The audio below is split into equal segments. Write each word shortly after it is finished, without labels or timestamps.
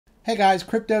Hey guys,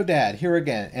 CryptoDad here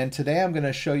again, and today I'm going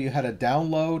to show you how to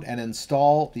download and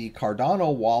install the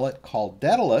Cardano wallet called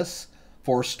Daedalus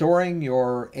for storing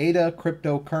your ADA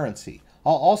cryptocurrency.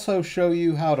 I'll also show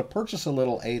you how to purchase a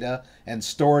little ADA and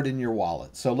store it in your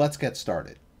wallet. So let's get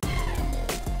started.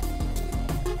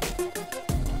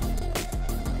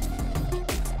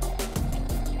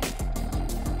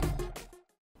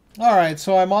 All right,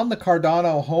 so I'm on the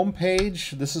Cardano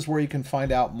homepage. This is where you can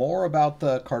find out more about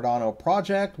the Cardano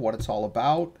project, what it's all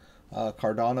about.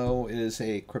 Cardano is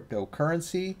a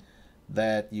cryptocurrency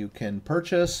that you can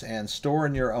purchase and store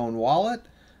in your own wallet.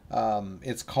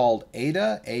 It's called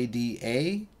ADA,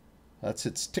 A-D-A. That's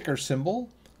its ticker symbol.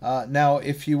 Now,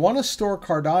 if you want to store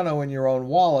Cardano in your own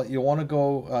wallet, you'll want to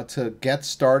go to Get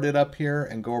Started up here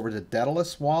and go over to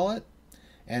Daedalus wallet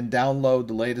and download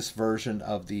the latest version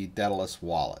of the Daedalus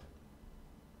wallet.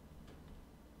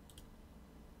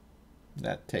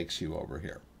 That takes you over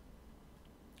here.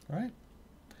 All right.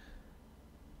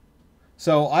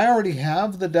 So I already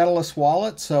have the Daedalus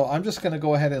wallet, so I'm just going to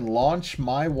go ahead and launch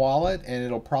my wallet, and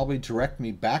it'll probably direct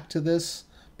me back to this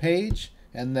page,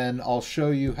 and then I'll show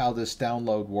you how this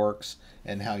download works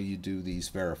and how you do these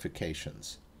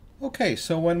verifications. Okay,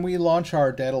 so when we launch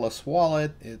our Daedalus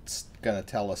wallet, it's going to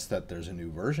tell us that there's a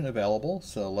new version available,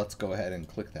 so let's go ahead and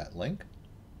click that link.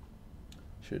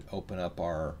 Should open up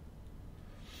our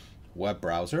web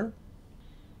browser.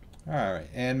 All right,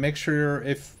 and make sure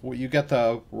if you get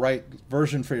the right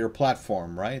version for your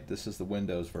platform, right? This is the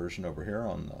Windows version over here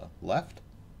on the left,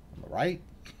 on the right.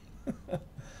 I'm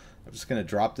just going to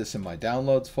drop this in my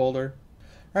downloads folder.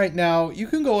 All right, now you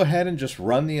can go ahead and just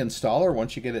run the installer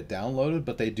once you get it downloaded,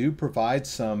 but they do provide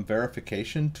some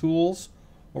verification tools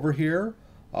over here.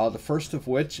 The first of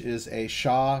which is a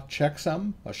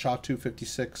ShaSum, a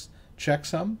SHA-256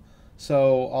 checksum.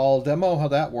 So I'll demo how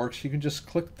that works. You can just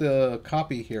click the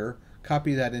copy here,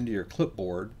 copy that into your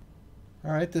clipboard.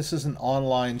 All right, this is an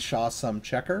online ShaSum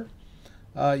checker.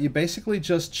 You basically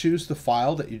just choose the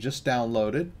file that you just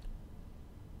downloaded.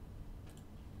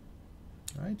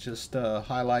 All right, just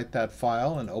highlight that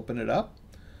file and open it up.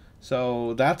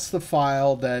 So that's the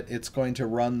file that it's going to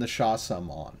run the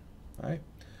ShaSum on. All right,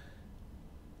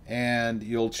 and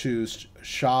you'll choose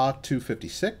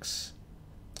SHA-256.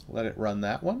 Let it run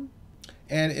that one.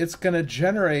 And it's going to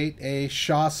generate a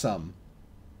ShaSum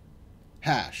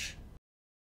hash.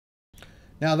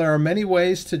 Now, there are many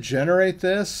ways to generate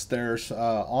this. There's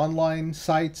online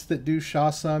sites that do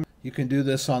ShaSum. You can do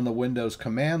this on the Windows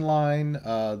command line.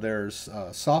 There's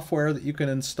software that you can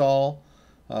install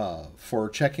for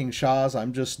checking SHAs.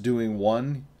 I'm just doing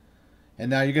one. And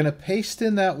now you're going to paste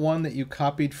in that one that you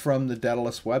copied from the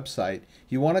Daedalus website.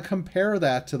 You want to compare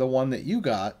that to the one that you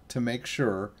got to make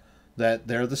sure that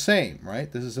they're the same, right?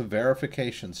 This is a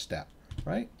verification step,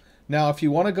 right? Now, if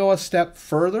you want to go a step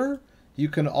further, you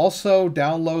can also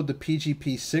download the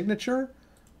PGP signature,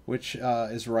 which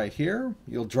is right here.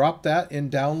 You'll drop that in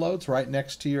downloads right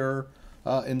next to your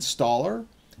installer,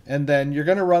 and then you're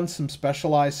going to run some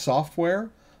specialized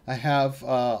software.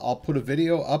 I'll put a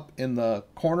video up in the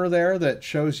corner there that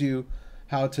shows you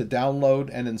how to download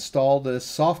and install this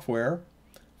software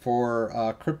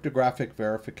for cryptographic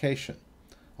verification.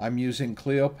 I'm using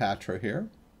Cleopatra here.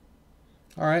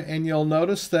 All right, and you'll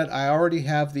notice that I already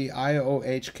have the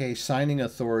IOHK signing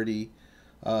authority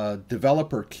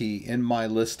developer key in my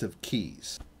list of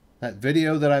keys. That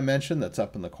video that I mentioned that's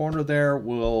up in the corner there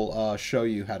will show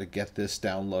you how to get this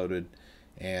downloaded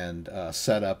and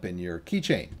set up in your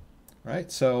keychain.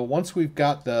 Right, so once we've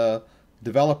got the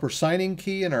developer signing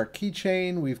key in our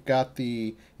keychain, we've got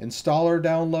the installer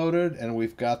downloaded, and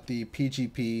we've got the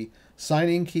PGP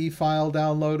signing key file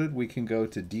downloaded, we can go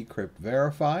to Decrypt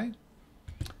Verify,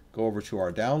 go over to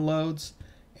our downloads,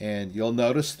 and you'll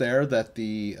notice there that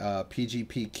the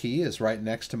PGP key is right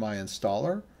next to my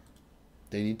installer.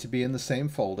 They need to be in the same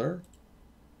folder.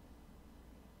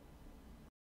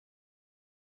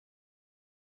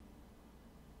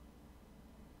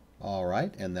 All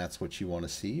right, and that's what you want to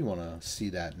see. You want to see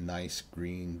that nice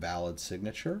green valid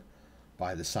signature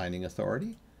by the signing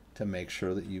authority to make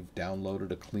sure that you've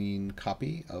downloaded a clean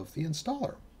copy of the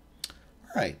installer.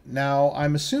 All right, now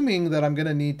I'm assuming that I'm going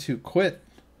to need to quit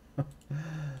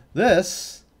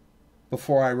this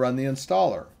before I run the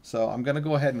installer. So I'm going to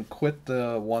go ahead and quit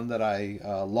the one that I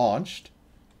launched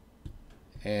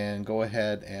and go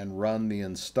ahead and run the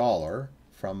installer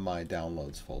from my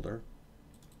downloads folder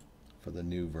for the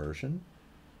new version.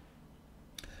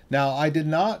 Now, I did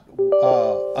not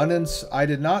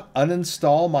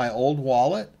uninstall my old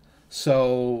wallet,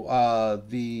 so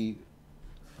the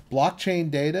blockchain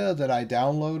data that I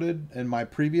downloaded in my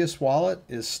previous wallet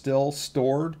is still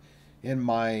stored in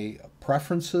my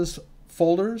preferences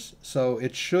folders, so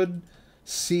it should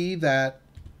see that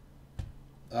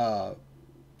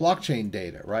blockchain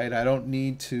data, right? I don't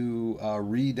need to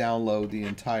re-download the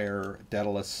entire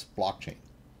Daedalus blockchain.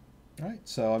 All right,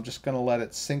 so I'm just going to let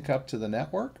it sync up to the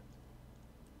network.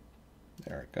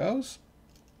 There it goes.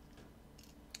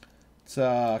 It's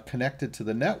connected to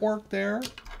the network there.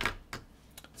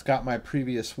 It's got my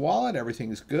previous wallet.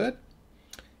 Everything's good.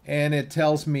 And it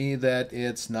tells me that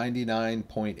it's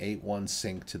 99.81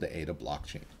 sync to the ADA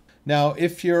blockchain. Now,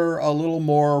 if you're a little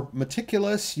more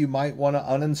meticulous, you might want to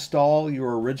uninstall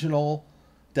your original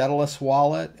Daedalus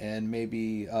wallet and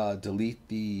maybe delete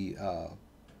the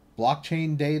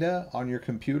blockchain data on your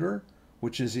computer,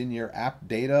 which is in your app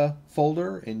data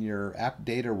folder, in your app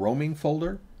data roaming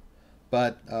folder.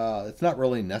 But it's not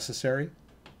really necessary.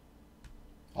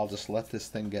 I'll just let this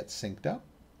thing get synced up.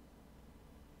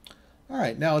 All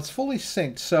right, now it's fully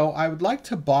synced. So I would like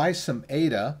to buy some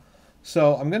ADA.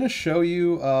 So I'm going to show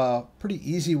you a pretty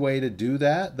easy way to do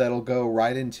that. That'll go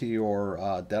right into your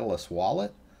Daedalus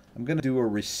wallet. I'm going to do a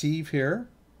receive here.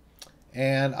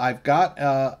 And I've got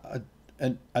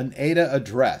an ADA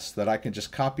address that I can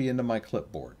just copy into my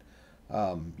clipboard.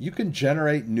 You can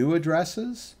generate new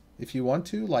addresses if you want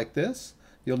to, like this.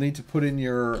 You'll need to put in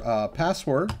your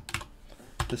password.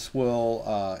 This will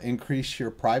increase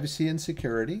your privacy and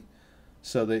security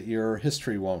so that your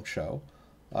history won't show.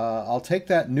 I'll take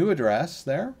that new address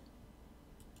there.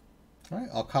 All right,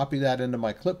 I'll copy that into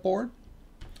my clipboard.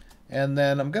 And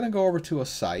then I'm going to go over to a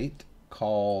site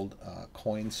called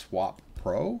CoinSwap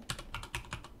Pro.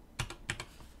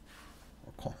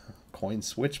 Or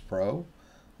CoinSwitch Pro.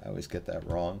 I always get that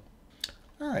wrong.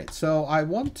 All right, so I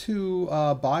want to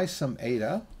buy some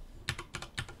ADA.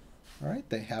 All right,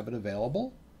 they have it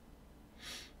available.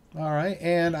 All right,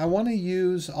 and I want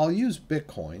to I'll use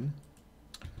Bitcoin.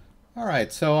 All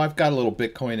right, so I've got a little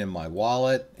Bitcoin in my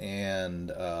wallet and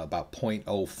about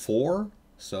 0.04.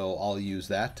 So I'll use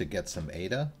that to get some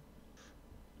ADA.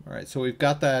 All right, so we've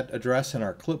got that address in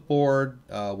our clipboard.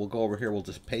 We'll go over here, we'll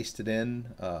just paste it in,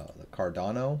 the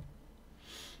Cardano.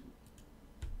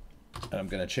 And I'm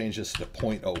going to change this to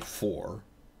 0.04.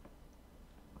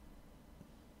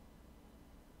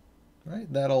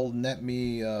 Right, that'll net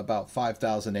me about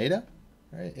 5,000 ADA.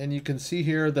 Right, and you can see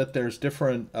here that there's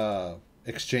different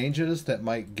exchanges that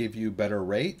might give you better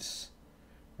rates.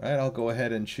 Right, I'll go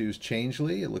ahead and choose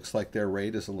Changely. It looks like their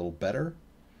rate is a little better.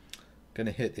 Going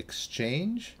to hit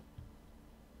exchange.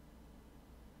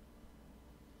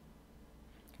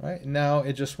 All right, now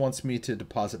it just wants me to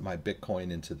deposit my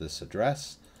Bitcoin into this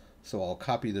address. So I'll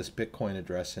copy this Bitcoin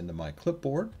address into my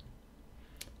clipboard.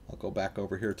 I'll go back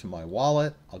over here to my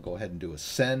wallet. I'll go ahead and do a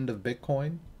send of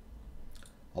Bitcoin.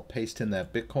 I'll paste in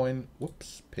that Bitcoin,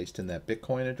 paste in that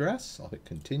Bitcoin address. I'll hit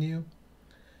continue.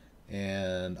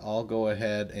 And I'll go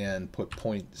ahead and put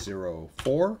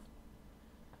 0.04.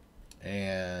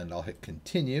 And I'll hit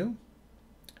continue.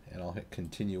 And I'll hit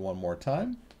continue one more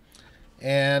time.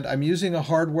 And I'm using a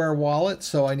hardware wallet,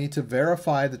 so I need to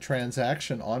verify the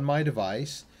transaction on my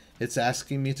device. It's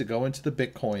asking me to go into the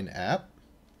Bitcoin app.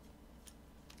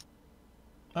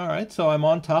 All right, so I'm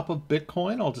on top of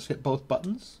Bitcoin. I'll just hit both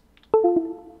buttons.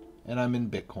 And I'm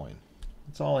in Bitcoin.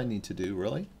 That's all I need to do,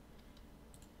 really.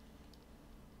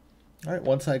 All right,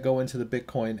 once I go into the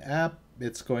Bitcoin app,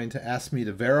 it's going to ask me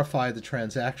to verify the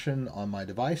transaction on my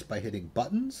device by hitting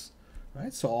buttons. All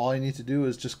right, so all I need to do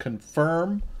is just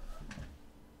confirm.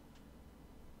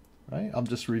 Right, I'm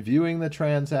just reviewing the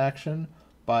transaction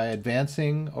by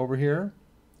advancing over here.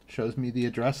 Shows me the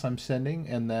address I'm sending,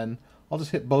 and then I'll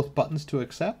just hit both buttons to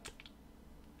accept.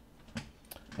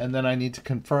 And then I need to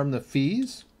confirm the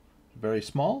fees, very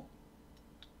small.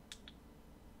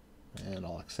 And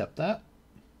I'll accept that.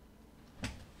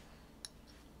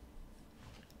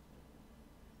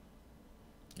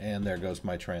 And there goes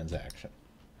my transaction.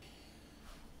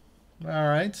 All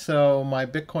right, so my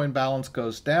Bitcoin balance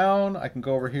goes down. I can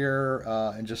go over here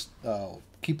and just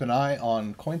keep an eye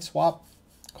on CoinSwitch.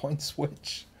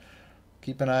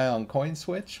 Keep an eye on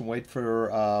CoinSwitch and wait for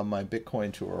my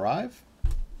Bitcoin to arrive.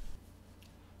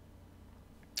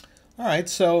 All right,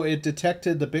 so it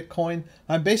detected the Bitcoin.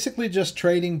 I'm basically just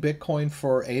trading Bitcoin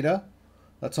for ADA.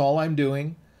 That's all I'm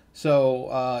doing.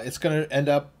 So it's going to end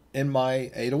up in my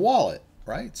ADA wallet,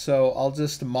 right? So I'll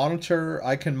just monitor.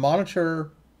 I can monitor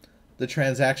the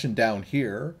transaction down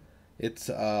here. It's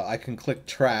I can click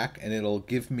track and it'll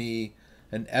give me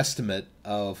an estimate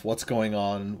of what's going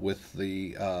on with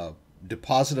the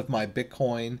deposit of my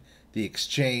Bitcoin, the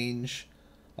exchange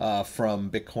from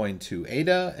Bitcoin to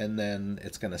ADA, and then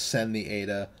it's going to send the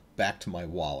ADA back to my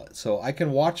wallet. So I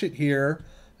can watch it here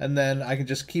And then I can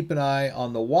just keep an eye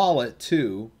on the wallet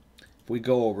too. If we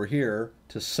go over here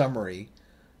to summary,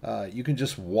 you can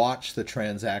just watch the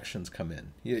transactions come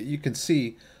in. You can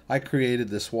see I created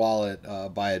this wallet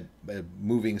by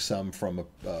moving some from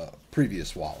a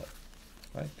previous wallet,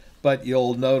 right? But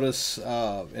you'll notice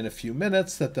in a few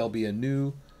minutes that there'll be a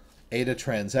new ADA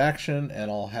transaction, and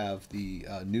I'll have the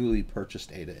newly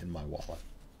purchased ADA in my wallet.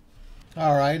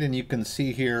 All right, and you can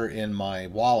see here in my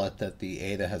wallet that the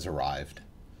ADA has arrived.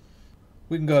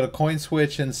 We can go to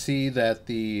CoinSwitch and see that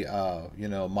the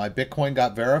my Bitcoin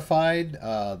got verified.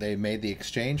 They made the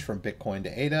exchange from Bitcoin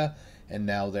to ADA, and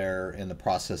now they're in the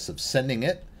process of sending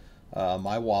it.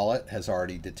 My wallet has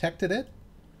already detected it,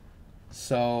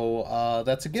 so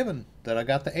that's a given that I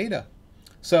got the ADA.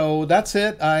 So that's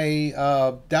it. I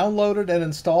downloaded and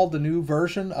installed the new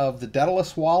version of the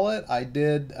Daedalus wallet. I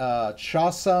did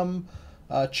ShaSum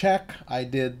check. I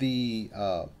did the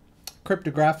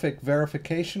cryptographic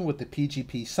verification with the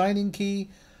PGP signing key.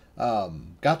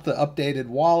 Got the updated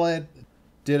wallet.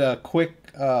 Did a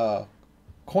quick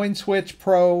CoinSwitch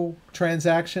Pro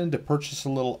transaction to purchase a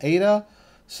little ADA.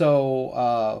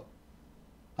 So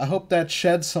I hope that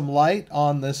sheds some light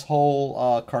on this whole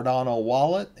Cardano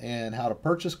wallet and how to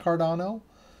purchase Cardano.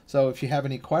 So if you have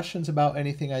any questions about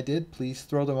anything I did, please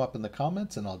throw them up in the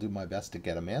comments and I'll do my best to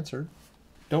get them answered.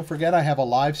 Don't forget I have a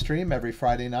live stream every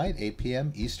Friday night, 8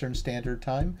 p.m. Eastern Standard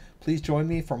Time. Please join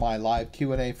me for my live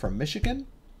Q&A from Michigan,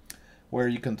 where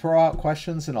you can throw out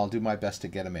questions and I'll do my best to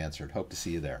get them answered. Hope to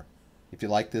see you there. If you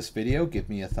like this video, give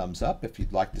me a thumbs up. If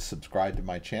you'd like to subscribe to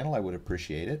my channel, I would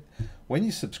appreciate it. When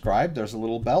you subscribe, there's a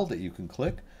little bell that you can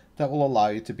click that will allow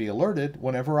you to be alerted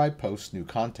whenever I post new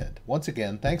content. Once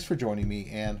again, thanks for joining me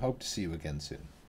and hope to see you again soon.